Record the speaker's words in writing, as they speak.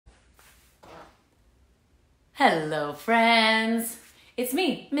Hello friends, it's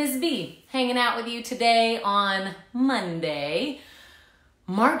me, Ms. B, hanging out with you today on Monday,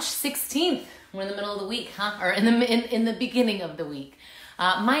 March 16th. We're in the middle of the week, huh? Or in the beginning of the week.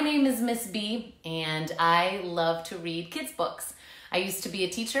 My name is Miss B and I love to read kids books. I used to be a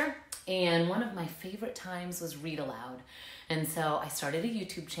teacher and one of my favorite times was read aloud. And so I started a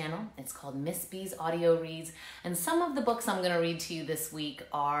YouTube channel. It's called Miss B's Audio Reads. And some of the books I'm gonna read to you this week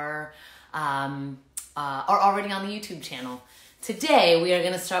are already on the YouTube channel. Today, we are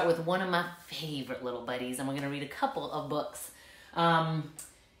gonna start with one of my favorite little buddies, and we're gonna read a couple of books.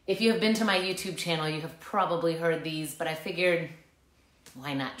 If you have been to my YouTube channel, you have probably heard these, but I figured,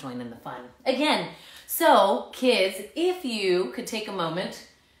 why not join in the fun? Again, so kids, if you could take a moment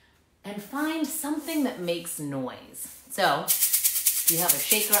and find something that makes noise. So, if you have a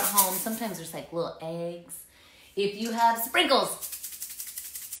shaker at home, sometimes there's like little eggs. If you have sprinkles,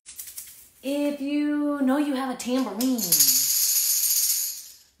 if you know you have a tambourine,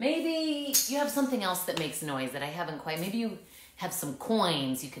 maybe you have something else that makes noise that I haven't quite, maybe you have some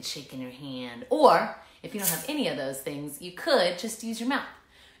coins you could shake in your hand. Or if you don't have any of those things, you could just use your mouth.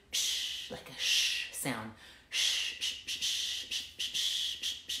 Shh, like a shh sound. Shh, shh, shh, shh, shh, shh,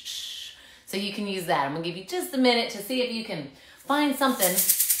 shh, shh, shh. So you can use that. I'm gonna give you just a minute to see if you can find something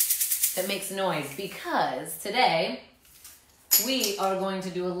that makes noise, because today we are going to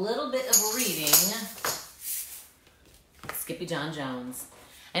do a little bit of reading Skippy John Jones.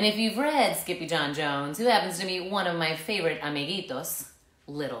 And if you've read Skippy John Jones, who happens to be one of my favorite amiguitos,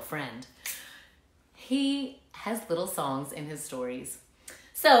 little friend, he has little songs in his stories.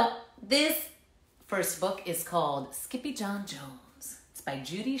 So this first book is called Skippy John Jones. It's by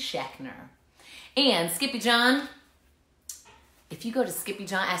Judy Schachner. And Skippy John, if you go to Skippy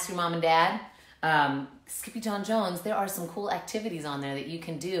John, ask your mom and dad, Skippy John Jones, there are some cool activities on there that you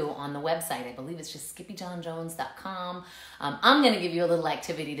can do on the website. I believe it's just skippyjohnjones.com. I'm going to give you a little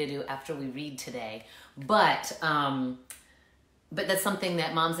activity to do after we read today, but that's something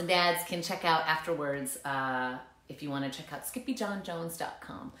that moms and dads can check out afterwards if you want to check out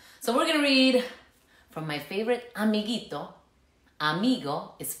skippyjohnjones.com. So we're going to read from my favorite amiguito.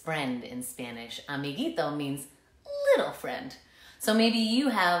 Amigo is friend in Spanish. Amiguito means little friend. So maybe you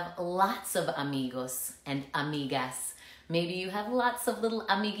have lots of amigos and amigas. Maybe you have lots of little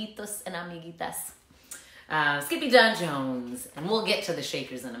amiguitos and amiguitas. Skippy John Jones, and we'll get to the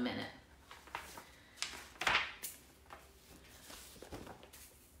shakers in a minute.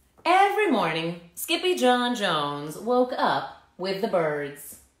 Every morning, Skippy John Jones woke up with the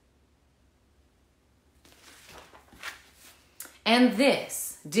birds. And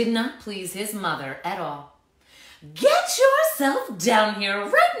this did not please his mother at all. "Get yourself down here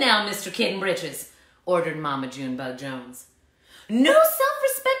right now, Mr. Kitten Britches," ordered Mama Junebug Jones. "No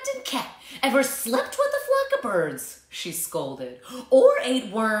self-respecting cat ever slept with a flock of birds," she scolded, "or ate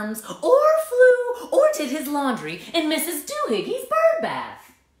worms, or flew, or did his laundry in Mrs. Doohiggy's bird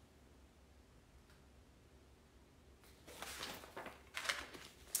bath."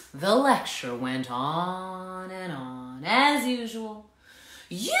 The lecture went on and on, as usual.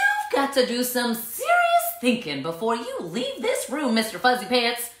 "You've got to do some serious thinking before you leave this room, Mr. Fuzzy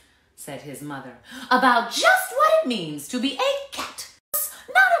Pants," said his mother, "about just what it means to be a cat,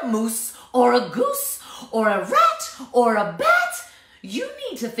 not a moose or a goose or a rat or a bat. You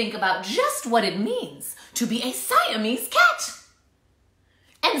need to think about just what it means to be a Siamese cat.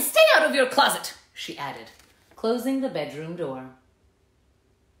 And stay out of your closet," she added, closing the bedroom door.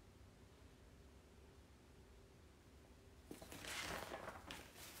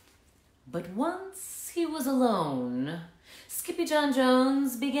 But once he was alone, Skippy John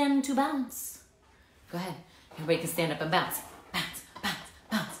Jones began to bounce. Go ahead, everybody can stand up and bounce. Bounce, bounce,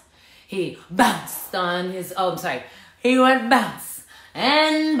 bounce. He bounced on his, he went bounce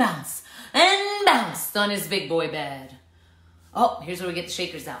and bounce and bounced on his big boy bed. Oh, here's where we get the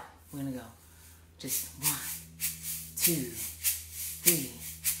shakers out. We're gonna go. Just 1, 2, 3.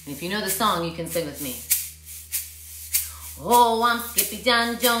 And if you know the song, you can sing with me. "Oh, I'm Skippy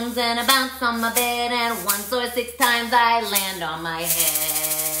John Jones and I bounce on my bed, and once or 6 times I land on my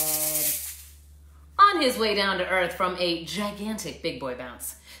head." On his way down to earth from a gigantic big boy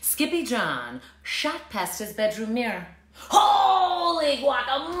bounce, Skippy John shot past his bedroom mirror. "Holy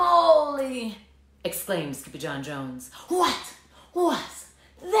guacamole!" exclaimed Skippy John Jones. "What was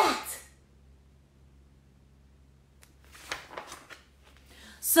that?"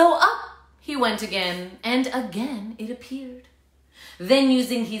 So up he went again, and again it appeared. Then,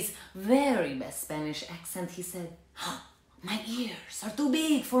 using his very best Spanish accent, he said, "My ears are too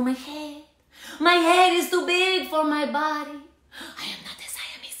big for my head. My head is too big for my body. I am not a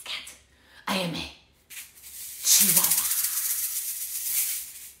Siamese cat. I am a Chihuahua.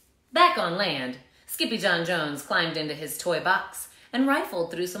 Back on land, Skippy John Jones climbed into his toy box and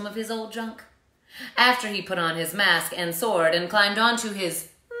rifled through some of his old junk. After he put on his mask and sword and climbed onto his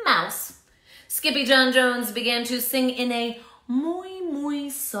mouse, Skippy John Jones began to sing in a muy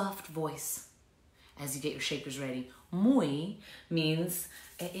soft voice. As you get your shakers ready, muy means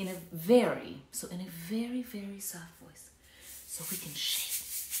in a very soft voice. So we can shake.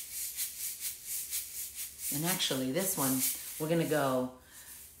 And actually, this one, we're going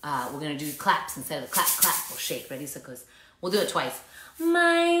to do claps instead of clap, clap. We'll shake. Ready? So, we'll do it twice.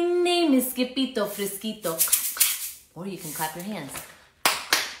 My name is Skipito Frisquito. Clap, clap. Or you can clap your hands. All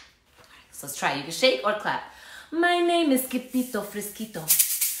right, so let's try. You can shake or clap. My name is Skipito Frisquito.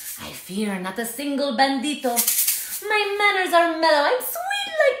 I fear not a single bandito. My manners are mellow. I'm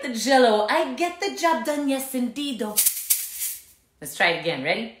sweet like the jello. I get the job done, yes indeedo. Let's try it again.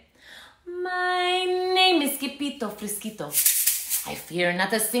 Ready? My name is Skipito Frisquito. I fear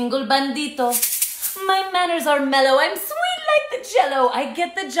not a single bandito. My manners are mellow. I'm sweet like the jello. I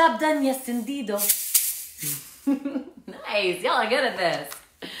get the job done, yes indeedo. Nice. Y'all are good at this.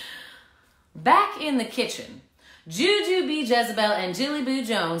 Back in the kitchen, Juju B. Jezebel and Jilly Boo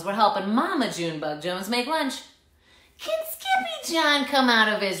Jones were helping Mama Junebug Jones make lunch. Can Skippy John come out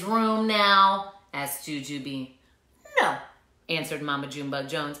of his room now? Asked Juju B. No, answered Mama Junebug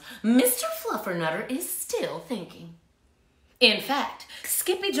Jones. Mr. Fluffernutter is still thinking. In fact,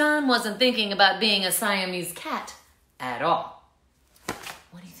 Skippy John wasn't thinking about being a Siamese cat at all.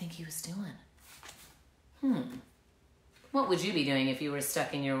 What do you think he was doing? What would you be doing if you were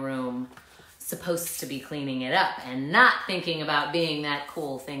stuck in your room, supposed to be cleaning it up and not thinking about being that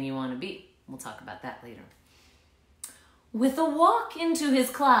cool thing you want to be? We'll talk about that later. With a walk into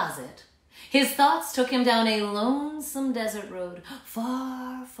his closet, his thoughts took him down a lonesome desert road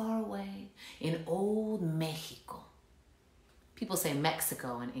far, far away in old Mexico. People say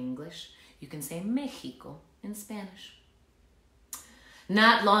Mexico in English. You can say Mexico in Spanish.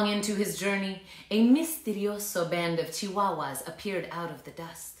 Not long into his journey, a misterioso band of Chihuahuas appeared out of the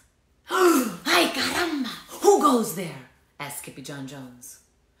dust. Ay caramba! Who goes there? Asked Skippy John Jones.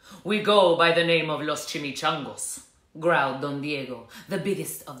 We go by the name of Los Chimichangos, growled Don Diego, the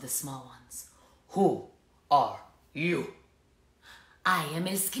biggest of the small ones. Who are you? I am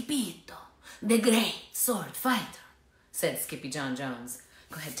El Skipito, the great sword fighter, said Skippy John Jones.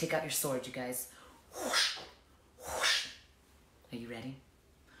 Go ahead, take out your sword, you guys. Whoosh, whoosh. Are you ready?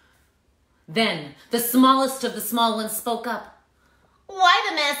 Then the smallest of the small ones spoke up. Why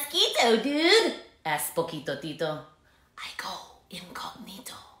the mosquito, dude? Asked Poquito Tito. I go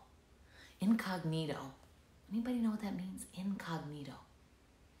incognito. Incognito. Anybody know what that means? Incognito.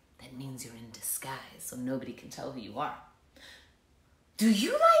 That means you're in disguise, so nobody can tell who you are. Do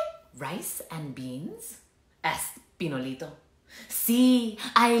you like rice and beans? Asked Pinolito. Sí,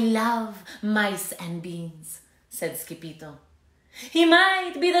 I love mice and beans, said Skipito. He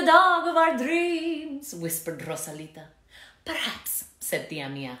might be the dog of our dreams, whispered Rosalita. Perhaps, said Tia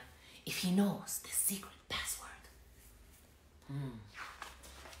Mia, if he knows the secret password.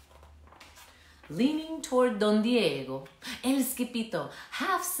 Leaning toward Don Diego, El Skipito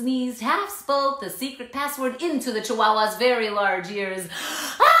half sneezed, half spoke the secret password into the Chihuahua's very large ears.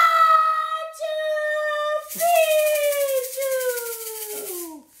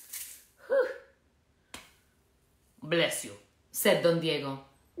 Bless you, said Don Diego.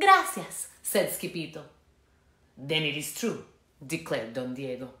 Gracias, said Skipito. Then it is true, declared Don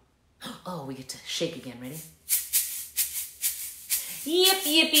Diego. Oh, we get to shake again, ready? Yip,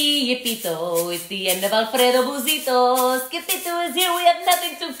 yippee, yippito, it's the end of Alfredo Buzito. Skipito is here, we have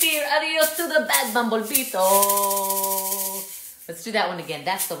nothing to fear. Adios to the bad bumblebito. Let's do that one again.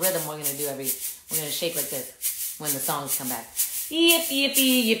 That's the rhythm we're going to do we're going to shake like this when the songs come back. Yip,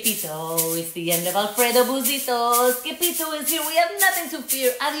 yippee, yippito, it's the end of Alfredo Buzito. Skipito is here, we have nothing to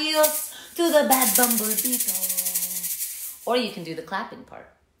fear. Adios to the bad bumblebito. Or you can do the clapping part.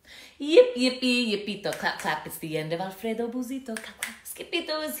 Yip, yippee, yippito, clap, clap, it's the end of Alfredo Buzito. Clap, clap,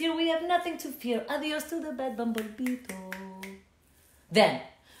 Skipito is here, we have nothing to fear. Adios to the bad bumblebito. Then,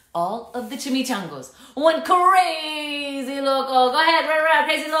 all of the chimichangos went crazy loco. Go ahead, run around,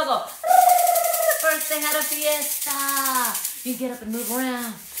 crazy loco. First they had a fiesta. You get up and move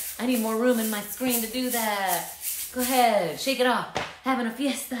around. I need more room in my screen to do that. Go ahead, shake it off. Having a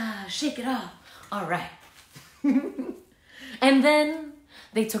fiesta, shake it off. All right. And then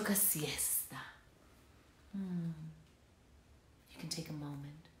they took a siesta. You can take a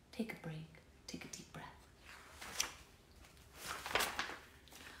moment, take a break, take a deep breath.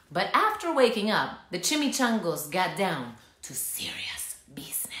 But after waking up, the chimichangos got down to serious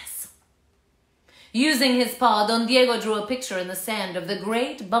business. Using his paw, Don Diego drew a picture in the sand of the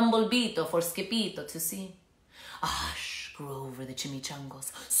great Bumblebito for Skipito to see. A hush grew over the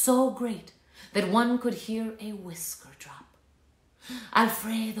chimichangos, so great that one could hear a whisker drop.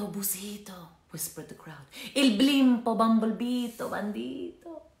 Alfredo Busito, whispered the crowd. Il blimpo Bumblebito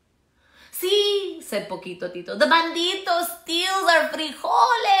bandito. Sí, said Poquito Tito. The bandito steals our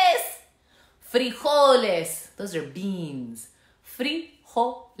frijoles. Frijoles. Those are beans.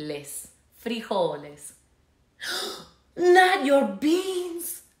 Frijoles. Frijoles. Not your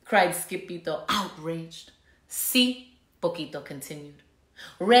beans, cried Skipito, outraged. Sí, Poquito continued.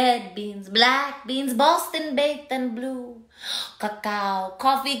 Red beans, black beans, Boston baked and blue. Cacao,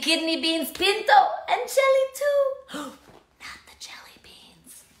 coffee, kidney beans, pinto, and jelly too. Not the jelly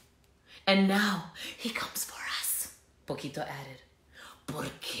beans. And now he comes for us, Poquito added. ¿Por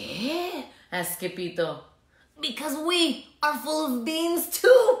qué? asked Skipito. Because we are full of beans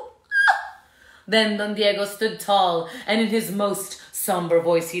too. Then Don Diego stood tall, and in his most somber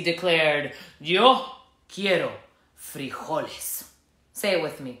voice he declared, Yo quiero frijoles. Say it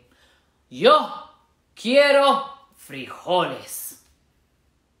with me. Yo quiero frijoles.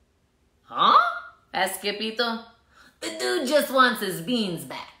 Huh? asked Skipito. The dude just wants his beans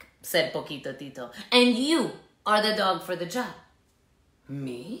back, said Poquito Tito. And you are the dog for the job.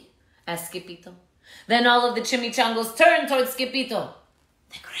 Me? asked Skipito. Then all of the chimichangos turned towards Skipito,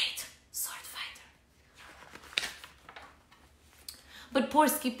 the great sword fighter. But poor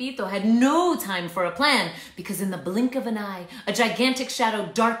Skipito had no time for a plan, because in the blink of an eye, a gigantic shadow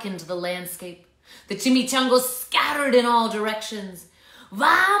darkened the landscape. The chimichangos scattered in all directions.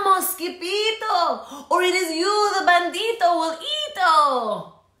 Vamos, Skipito, or it is you, the bandito, will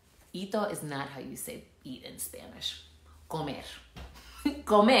eato. Eato is not how you say eat in Spanish. Comer.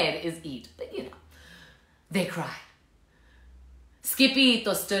 Comer is eat, but you know. They cried.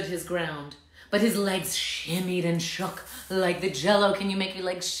 Skipito stood his ground, but his legs shimmied and shook like the jello. Can you make your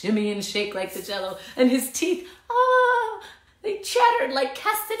legs shimmy and shake like the jello? And his teeth, they chattered like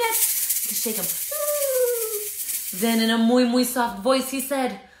castanets. To shake them. Then in a muy soft voice he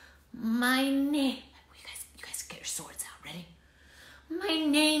said, my name, you guys get your swords out, ready? My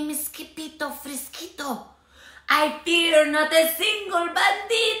name is Skipito Frisquito. I fear not a single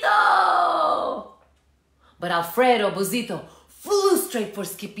bandito. But Alfredo Busito flew straight for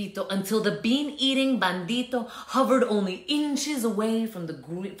Skipito until the bean-eating bandito hovered only inches away from the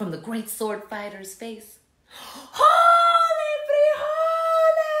great sword fighter's face. Holy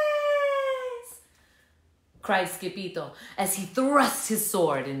frijoles! cried Skipito as he thrust his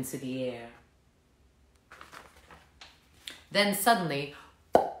sword into the air. Then suddenly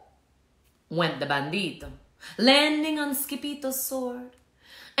went the bandito, landing on Skipito's sword.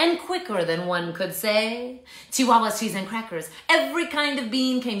 And quicker than one could say, Chihuahua cheese and crackers, every kind of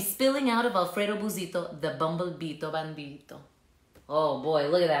bean came spilling out of Alfredo Busito, the Bumblebito bandito. Oh boy,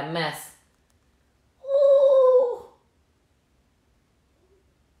 look at that mess. Ooh.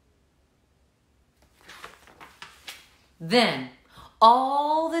 Then,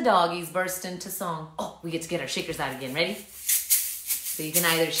 all the doggies burst into song. Oh, we get to get our shakers out again, ready? So you can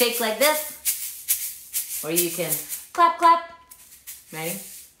either shake like this, or you can clap, clap. Ready?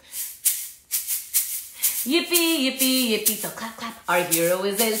 Yippee, yippee, yippee, so clap, clap. Our hero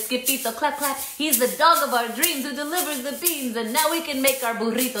is El Skipito, clap, clap. He's the dog of our dreams who delivers the beans, and now we can make our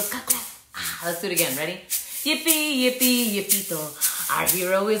burritos, clap, clap. Let's do it again, ready? Yippee, yippee, yippito. Our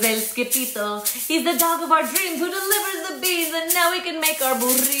hero is El Skipito. He's the dog of our dreams who delivers the beans, and now we can make our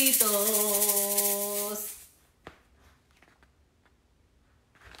burritos.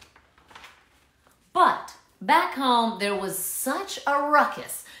 But back home, there was such a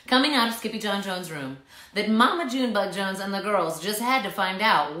ruckus coming out of Skippy John Jones' room that Mama Junebug Jones and the girls just had to find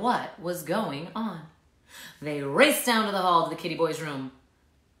out what was going on. They raced down to the hall to the kitty boy's room.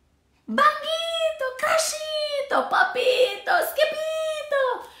 Banguito, Crashito, Papito,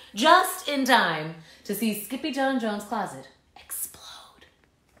 Skipito! Just in time to see Skippy John Jones' closet explode.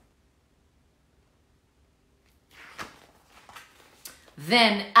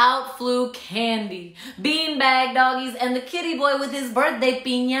 Then out flew Candy, beanbag doggies, and the kitty boy with his birthday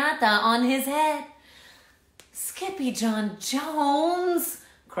piñata on his head. Skippy John Jones,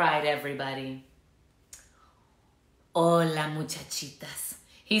 cried everybody. Hola, muchachitas,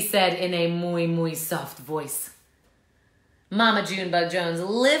 he said in a muy soft voice. Mama Junebug Jones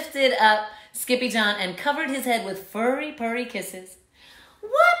lifted up Skippy John and covered his head with furry, purry kisses.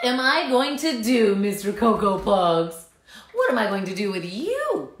 What am I going to do, Mr. Cocoa Pugs? What am I going to do with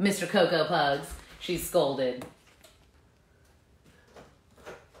you, Mr. Cocoa Pugs? She scolded.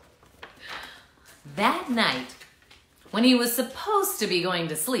 That night, when he was supposed to be going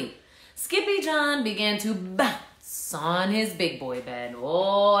to sleep, Skippy John began to bounce on his big boy bed.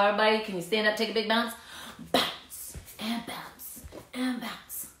 Oh, everybody, can you stand up, take a big bounce? Bounce and bounce and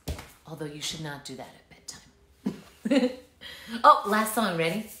bounce. Although you should not do that at bedtime. Oh, last song,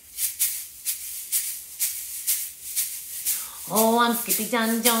 ready? Oh, I'm Skippy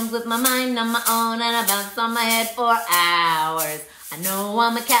John Jones with my mind on my own, and I bounce on my head for hours. I know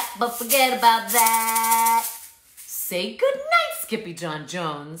I'm a cat, but forget about that. Say good night, Skippy John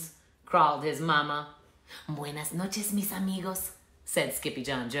Jones, crawled his mama. Buenas noches, mis amigos, said Skippy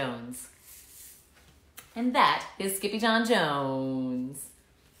John Jones. And that is Skippy John Jones.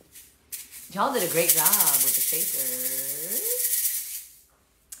 Y'all did a great job with the shakers.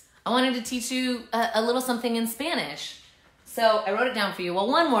 I wanted to teach you a little something in Spanish. So I wrote it down for you. Well,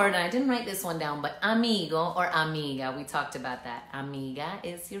 one word, and I didn't write this one down, but amigo or amiga. We talked about that. Amiga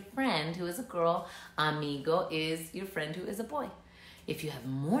is your friend who is a girl. Amigo is your friend who is a boy. If you have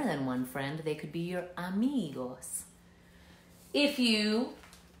more than one friend, they could be your amigos. If you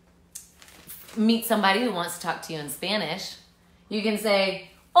meet somebody who wants to talk to you in Spanish, you can say,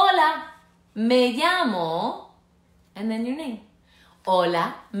 hola, me llamo, and then your name.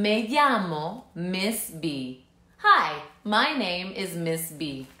 Hola, me llamo Miss B. Hi, my name is Miss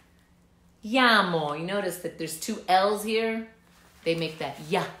B. Llamo. You notice that there's two L's here? They make that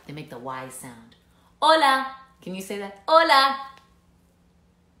ya, they make the Y sound. Hola. Can you say that? Hola.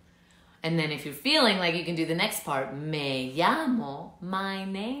 And then if you're feeling like you can do the next part, me llamo, my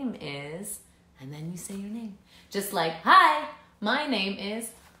name is, and then you say your name. Just like, hi, my name is,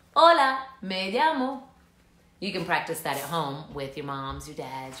 hola, me llamo. You can practice that at home with your moms, your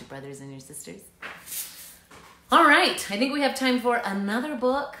dads, your brothers, and your sisters. All right, I think we have time for another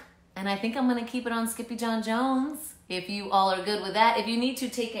book, and I think I'm going to keep it on Skippy John Jones, if you all are good with that. If you need to,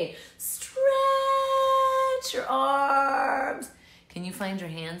 take a stretch your arms. Can you find your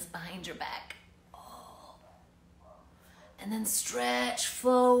hands behind your back? Oh. And then stretch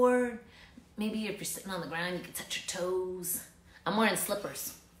forward. Maybe if you're sitting on the ground, you can touch your toes. I'm wearing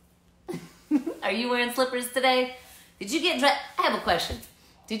slippers. Are you wearing slippers today? Did you get dressed? I have a question.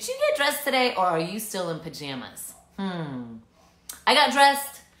 Did you get dressed today, or are you still in pajamas? I got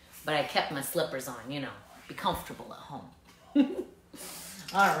dressed, but I kept my slippers on, you know, be comfortable at home.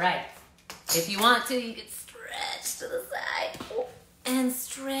 All right. If you want to, you can stretch to the side and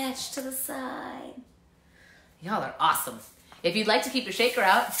stretch to the side. Y'all are awesome. If you'd like to keep your shaker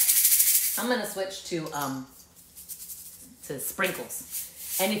out, I'm going to switch to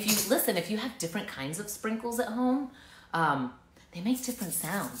sprinkles. And if you, listen, if you have different kinds of sprinkles at home, they make different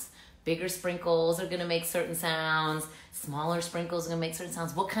sounds. Bigger sprinkles are gonna make certain sounds. Smaller sprinkles are gonna make certain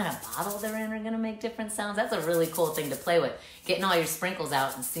sounds. What kind of bottle they're in are gonna make different sounds. That's a really cool thing to play with. Getting all your sprinkles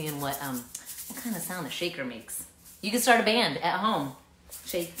out and seeing what kind of sound a shaker makes. You can start a band at home.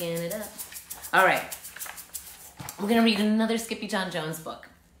 Shaking it up. All right. We're gonna read another Skippy John Jones book.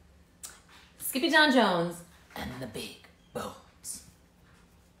 Skippy John Jones and the Big Bones.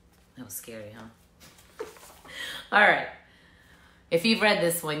 That was scary, huh? All right. If you've read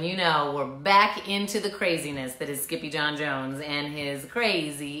this one, you know we're back into the craziness that is Skippy John Jones and his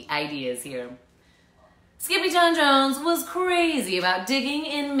crazy ideas here. Skippy John Jones was crazy about digging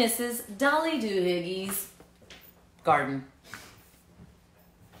in Mrs. Dolly Doohiggy's garden.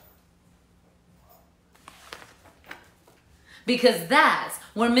 Because that's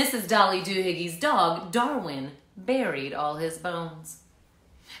where Mrs. Dolly Doohiggy's dog, Darwin, buried all his bones.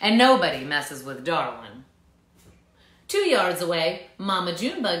 And nobody messes with Darwin. 2 yards away, Mama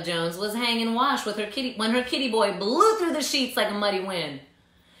Junebug Jones was hanging wash with her kitty when her kitty boy blew through the sheets like a muddy wind.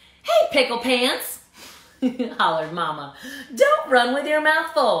 Hey, Pickle Pants, hollered Mama, don't run with your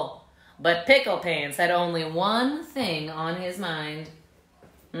mouth full. But Pickle Pants had only one thing on his mind.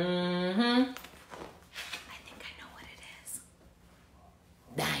 I think I know what it is.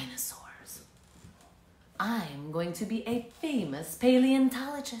 Dinosaurs. I'm going to be a famous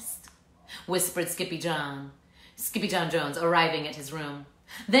paleontologist, whispered Skippy John Jones, arriving at his room.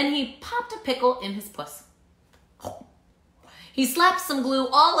 Then he popped a pickle in his puss. He slapped some glue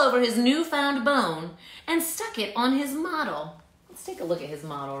all over his newfound bone and stuck it on his model. Let's take a look at his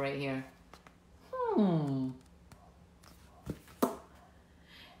model right here. And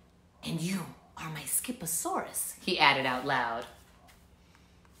you are my Skipposaurus, he added out loud.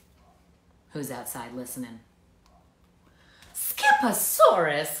 Who's outside listening?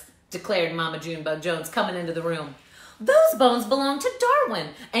 Skipposaurus, declared Mama Junebug Jones, coming into the room. Those bones belong to Darwin,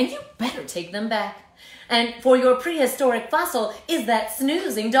 and you better take them back. And for your prehistoric fossil is that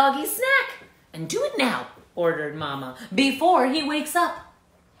snoozing doggy snack. And do it now, ordered Mama, before he wakes up.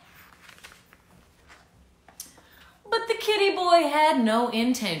 But the kitty boy had no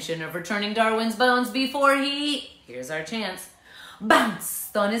intention of returning Darwin's bones before he, here's our chance,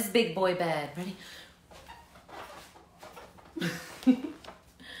 bounced on his big boy bed. Ready?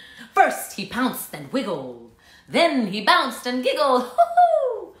 First he pounced and wiggled. Then he bounced and giggled.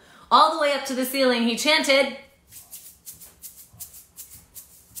 Hoo-hoo! All the way up to the ceiling he chanted,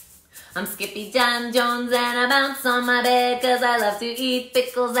 I'm Skippy John Jones and I bounce on my bed 'cause I love to eat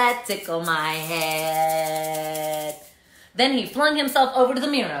pickles that tickle my head. Then he flung himself over to the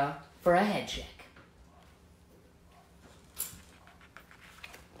mirror for a head check.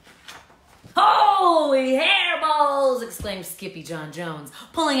 Holy hairballs! Exclaimed Skippy John Jones,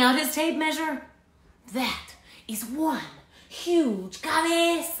 pulling out his tape measure. That is one huge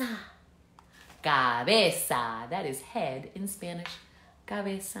cabeza. Cabeza, that is head in Spanish.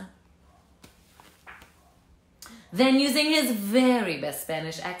 Cabeza. Then, using his very best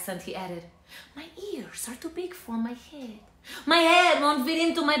Spanish accent, he added, my ears are too big for my head. My head won't fit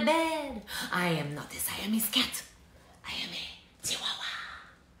into my bed. I am not a Siamese cat. I am a Chihuahua.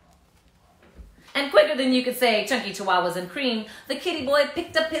 And quicker than you could say chunky chihuahuas and cream, the kitty boy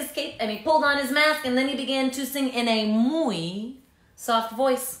picked up his cape and he pulled on his mask and then he began to sing in a muy soft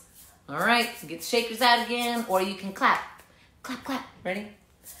voice. All right, so get the shakers out again, or you can clap. Clap, clap. Ready?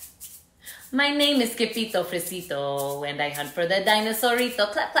 My name is Skipito Fresito, and I hunt for the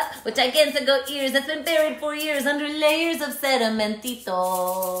dinosaurito, clap, clap, with gigantic ears that's been buried for years under layers of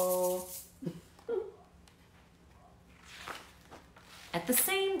sedimentito. At the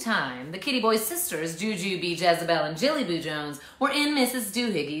same time, the kitty boy's sisters, Juju B. Jezebel, and Jilly Boo Jones, were in Mrs.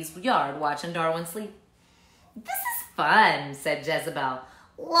 Doohiggy's yard watching Darwin sleep. This is fun, said Jezebel.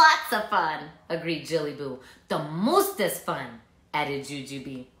 Lots of fun, agreed Jilly Boo. The mostest fun, added Juju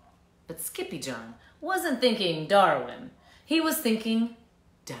B. But Skippy John wasn't thinking Darwin. He was thinking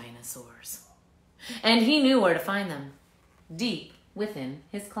dinosaurs. And he knew where to find them, deep within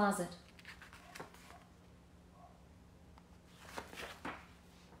his closet.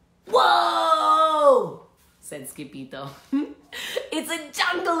 Whoa, said Skipito. It's a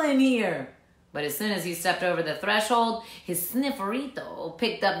jungle in here. But as soon as he stepped over the threshold, his snifferito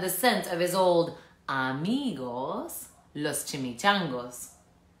picked up the scent of his old amigos, los chimichangos.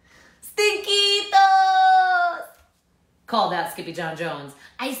 Stinkitos! Called out Skippy John Jones.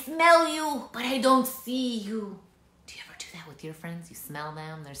 I smell you, but I don't see you. Do you ever do that with your friends? You smell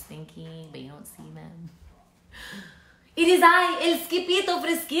them, they're stinky, but you don't see them. It is I, El Skipito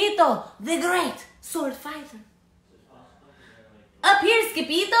Fresquito, the great sword fighter. Up here,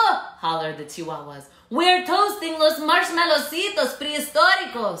 Skipito, hollered the chihuahuas. We're toasting los marshmallowcitos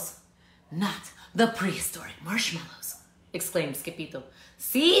prehistóricos. Not the prehistoric marshmallows, exclaimed Skipito.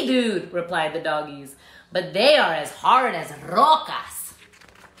 See, dude, replied the doggies, but they are as hard as rocas.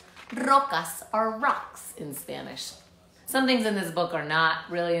 Rocas are rocks in Spanish. Some things in this book are not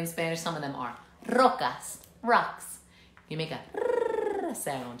really in Spanish. Some of them are. Rocas, rocks. You make a r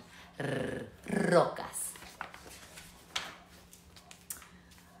sound. Rocas.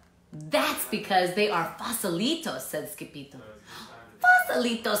 That's because they are fosilitos, said Skipito.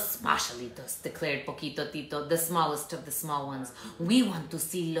 Fosilitos, smashalitos, declared Poquito Tito, the smallest of the small ones. We want to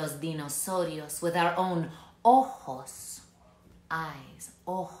see los dinosaurios with our own ojos. Eyes,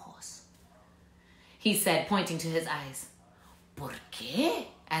 ojos. He said, pointing to his eyes. ¿Por qué?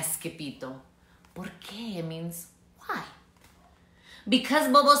 asked Skipito. ¿Por qué? Means why? Because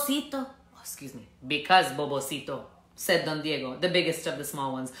Bobocito. Because Bobocito, said Don Diego, the biggest of the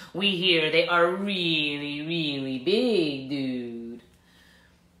small ones. We hear they are really, really big, dude.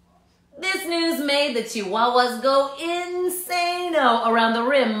 This news made the chihuahuas go insane-o around the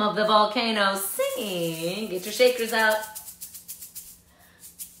rim of the volcano, singing. Get your shakers out.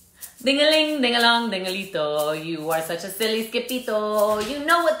 Ding-a-ling, ding-a-long, ding-a-lito. You are such a silly Skipito. You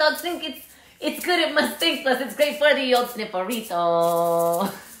know what dogs think. It's good, it must stink, plus it's great for the old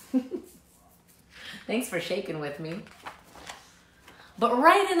snifferito. Thanks for shaking with me. But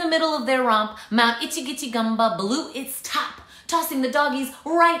right in the middle of their romp, Mount Itchy-Gitchy-Gumba blew its top, tossing the doggies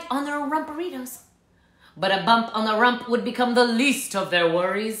right on their rumperitos. But a bump on the rump would become the least of their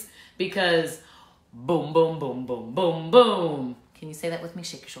worries, because boom, boom, boom, boom, boom, boom. Can you say that with me?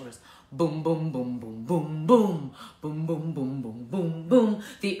 Shake your shoulders. Boom, boom, boom, boom, boom, boom. Boom, boom, boom, boom, boom, boom.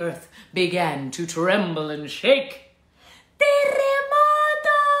 The earth began to tremble and shake.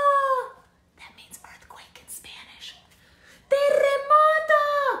 Terremoto! That means earthquake in Spanish.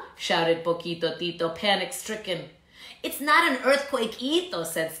 Terremoto! Shouted Poquito Tito, panic-stricken. It's not an earthquake-ito,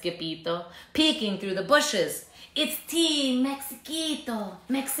 said Skipito, peeking through the bushes. It's Team Mexiquito,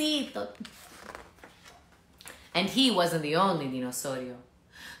 Mexito. And he wasn't the only dinosaurio.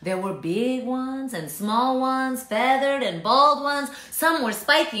 There were big ones and small ones, feathered and bald ones. Some were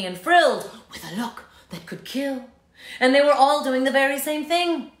spiky and frilled with a look that could kill. And they were all doing the very same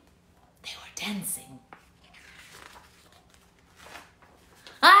thing. They were dancing.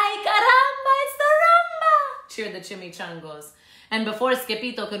 Ay, caramba, it's the rumba, cheered the chimichangos. And before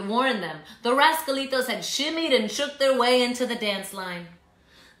Skipito could warn them, the rascalitos had shimmied and shook their way into the dance line.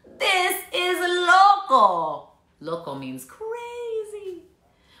 This is loco. Loco means crazy,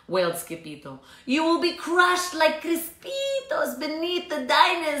 wailed Skipito. You will be crushed like crispitos beneath the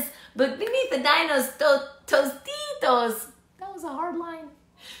dinos tostitos. That was a hard line.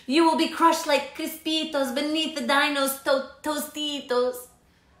 You will be crushed like crispitos beneath the dinos tostitos.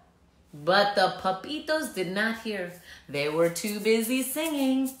 But the papitos did not hear. They were too busy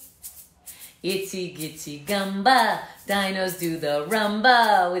singing. Itchy gitchy gumba, dinos do the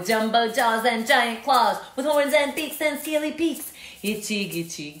rumba, with jumbo jaws and giant claws, with horns and beaks and scaly peaks. Itchy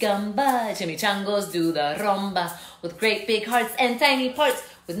gitchy gumba, chimichangos do the rumba, with great big hearts and tiny parts,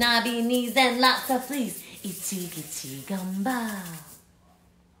 with knobby knees and lots of fleas. Itchy gitchy gumba.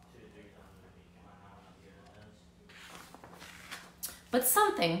 But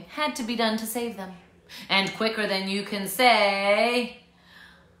something had to be done to save them. And quicker than you can say,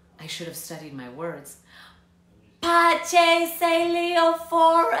 I should have studied my words. Pache se leo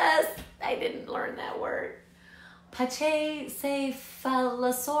forest. I didn't learn that word. Pache se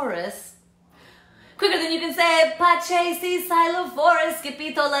phalosaurus. Quicker than you can say, Pache se silophorus.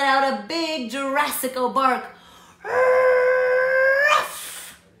 Skipito let out a big Jurassico bark.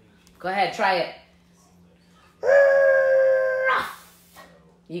 Go ahead, try it.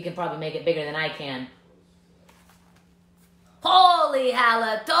 You can probably make it bigger than I can. Holy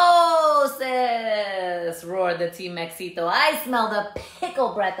halitosis, roared the T-Mexito. I smell the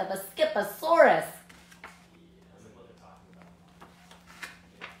pickle breath of a Skiposaurus.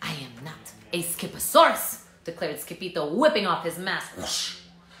 I am not a Skiposaurus, declared Skipito, whipping off his mask. Whoosh.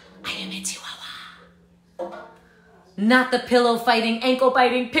 I am a Chihuahua. Not the pillow-fighting,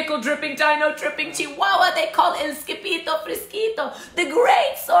 ankle-biting, pickle-dripping, dino-tripping Chihuahua they call El Skipito Frisquito, the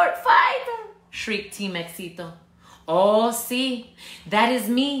great sword fighter, shrieked T-Mexito. Oh, see, that is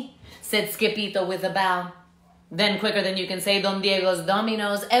me, said Skipito with a bow. Then, quicker than you can say Don Diego's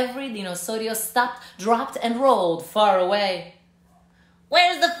dominoes, every dinosaurio stopped, dropped, and rolled far away.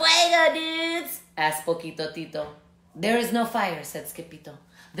 Where's the fuego, dudes? asked Poquito Tito. There is no fire, said Skipito.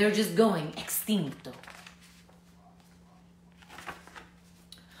 They're just going extinto.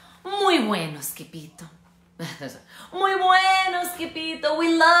 Muy bueno, Skipito. Muy bueno, Skipito.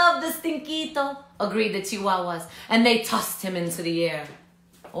 We love the stinquito, agreed the Chihuahuas, and they tossed him into the air.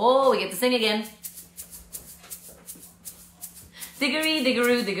 Oh, we get to sing again. Diggery,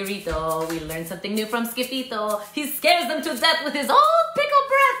 diggeroo, diggerito. We learned something new from Skipito. He scares them to death with his old pickle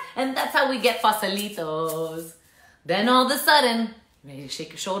breath, and that's how we get fosilitos. Then all of a sudden, ready to shake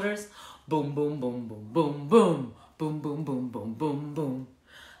your shoulders? Boom, boom, boom, boom, boom, boom. Boom, boom, boom, boom, boom, boom.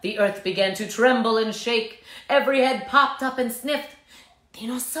 The earth began to tremble and shake. Every head popped up and sniffed.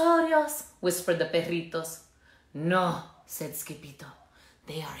 Dinosaurios, whispered the perritos. No, said Skipito.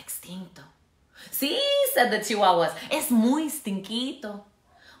 They are extinto. Sí, said the Chihuahuas. Es muy stinquito.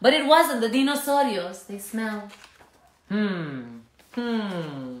 But it wasn't the dinosaurios they smelled.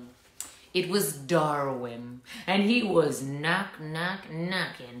 It was Darwin, and he was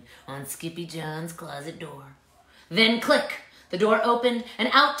knocking on Skippy John's closet door. Then click, the door opened, and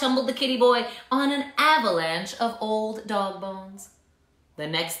out tumbled the kitty boy on an avalanche of old dog bones. The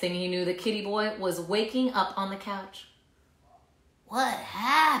next thing he knew, the kitty boy was waking up on the couch. What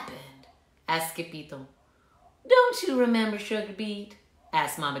happened? asked Skipito. Don't you remember, Sugar Beet?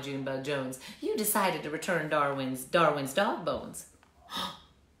 asked Mama Junebug Jones. You decided to return Darwin's dog bones.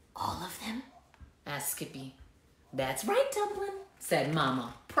 All of them? asked Skippy. That's right, Dumpling, said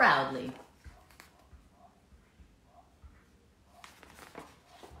Mama proudly.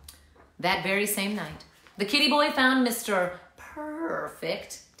 That very same night, the kitty boy found Mr.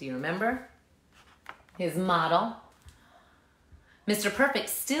 Perfect. Do you remember? His model. Mr. Perfect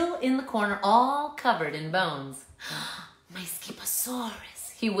still in the corner, all covered in bones. My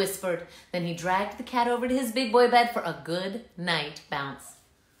Skiposaurus, he whispered. Then he dragged the cat over to his big boy bed for a good night bounce.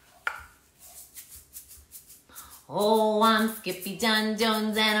 Oh, I'm Skippy John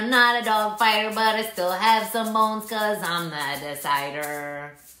Jones, and I'm not a dog fighter, but I still have some bones, 'cause I'm the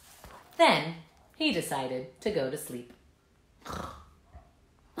decider. Then he decided to go to sleep.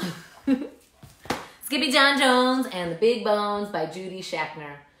 Skippy John Jones and the Big Bones by Judy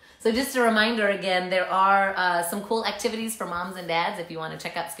Schachner. So just a reminder again, there are some cool activities for moms and dads if you want to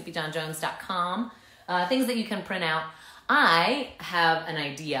check out skippyjohnjones.com. Things that you can print out. I have an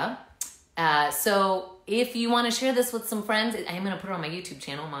idea. So if you want to share this with some friends, I'm going to put it on my YouTube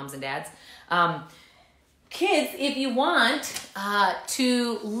channel, Moms and Dads. Kids, if you want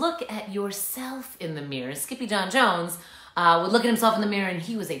to look at yourself in the mirror, Skippy John Jones would look at himself in the mirror and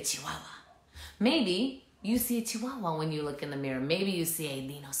he was a chihuahua. Maybe you see a chihuahua when you look in the mirror. Maybe you see a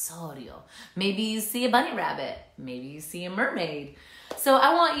dinosaurio. Maybe you see a bunny rabbit. Maybe you see a mermaid. So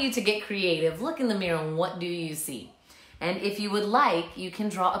I want you to get creative. Look in the mirror and what do you see? And if you would like, you can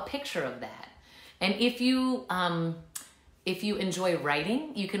draw a picture of that. And if you enjoy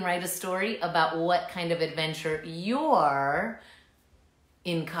writing, you can write a story about what kind of adventure your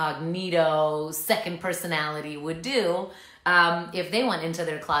incognito second personality would do if they went into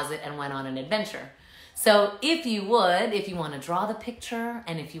their closet and went on an adventure. So if you want to draw the picture,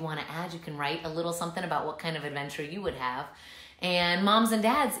 and if you want to add, you can write a little something about what kind of adventure you would have. And moms and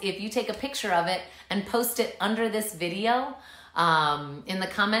dads, if you take a picture of it and post it under this video in the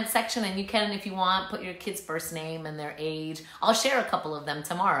comment section, and you can, if you want, put your kid's first name and their age. I'll share a couple of them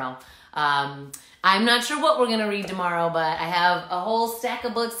tomorrow. I'm not sure what we're going to read tomorrow, but I have a whole stack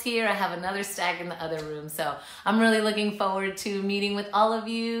of books here. I have another stack in the other room. So I'm really looking forward to meeting with all of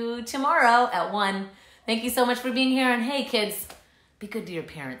you tomorrow at 1. Thank you so much for being here. And hey, kids, be good to your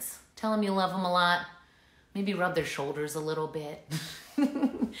parents. Tell them you love them a lot. Maybe rub their shoulders a little bit.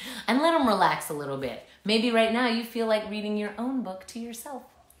 And let them relax a little bit. Maybe right now you feel like reading your own book to yourself.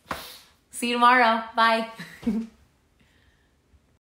 See you tomorrow. Bye.